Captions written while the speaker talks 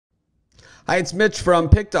Hi, it's Mitch from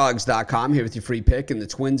Pickdawgz.com here with your free pick in the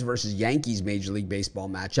Twins versus Yankees Major League Baseball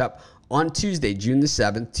matchup on Tuesday, June the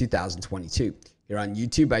 7th, 2022. Here on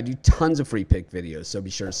YouTube, I do tons of free pick videos, so be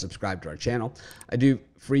sure to subscribe to our channel. I do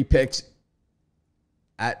free picks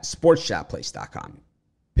at sportschatplace.com.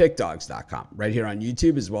 Pickdawgz.com, right here on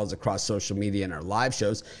YouTube, as well as across social media and our live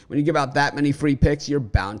shows. When you give out that many free picks, you're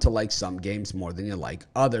bound to like some games more than you like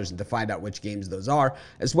others. And to find out which games those are,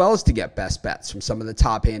 as well as to get best bets from some of the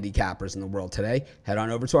top handicappers in the world today, head on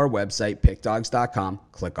over to our website, pickdawgz.com,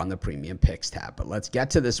 click on the Premium Picks tab. But let's get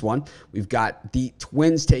to this one. We've got the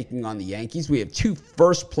Twins taking on the Yankees. We have two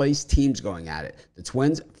first-place teams going at it. The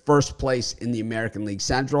Twins, first place in the American League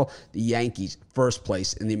Central. The Yankees, first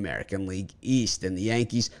place in the American League East. And the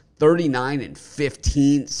Yankees,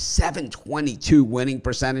 39-15, 722 winning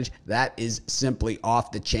percentage. That is simply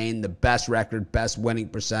off the chain. The best record, best winning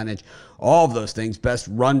percentage, all of those things, best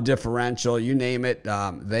run differential, you name it.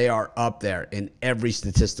 They are up there in every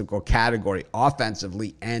statistical category,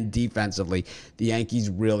 offensively and defensively. The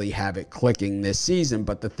Yankees really have it clicking this season.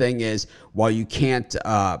 But the thing is, while you can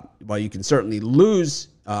certainly lose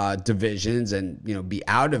divisions and be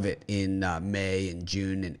out of it in May and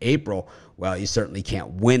June and April, well, you certainly can't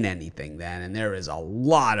win anything then. And there is a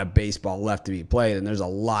lot of baseball left to be played, and there's a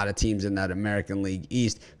lot of teams in that American League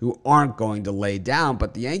East who aren't going to lay down.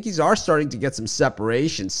 But the Yankees are starting to get some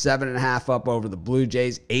separation. 7.5 up over the Blue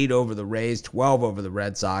Jays, 8 over the Rays, 12 over the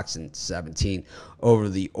Red Sox, and 17 over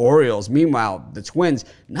the Orioles. Meanwhile, the Twins,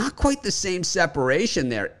 not quite the same separation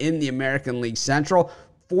there in the American League Central.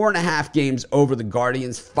 4.5 games over the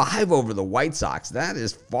Guardians, 5 over the White Sox. That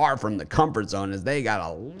is far from the comfort zone, as they got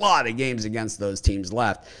a lot of games against those teams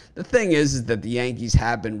left. The thing is that the Yankees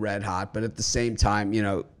have been red hot, but at the same time,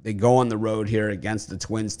 they go on the road here against the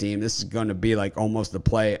Twins team. This is going to be like almost a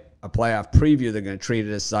playoff preview. They're going to treat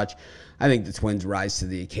it as such. I think the Twins rise to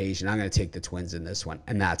the occasion. I'm going to take the Twins in this one,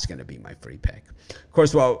 and that's going to be my free pick. Of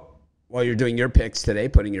course, while you're doing your picks today,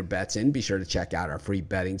 putting your bets in, be sure to check out our free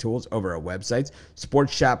betting tools over our websites,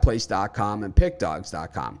 sportschatplace.com and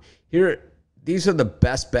pickdawgz.com. These are the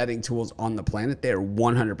best betting tools on the planet. They are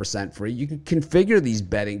 100% free. You can configure these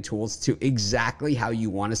betting tools to exactly how you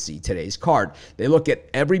want to see today's card. They look at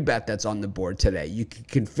every bet that's on the board today. You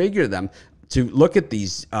can configure them to look at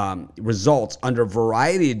these results under a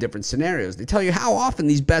variety of different scenarios. They tell you how often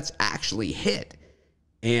these bets actually hit.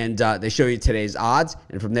 And they show you today's odds,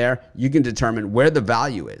 and from there, you can determine where the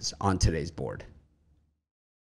value is on today's board.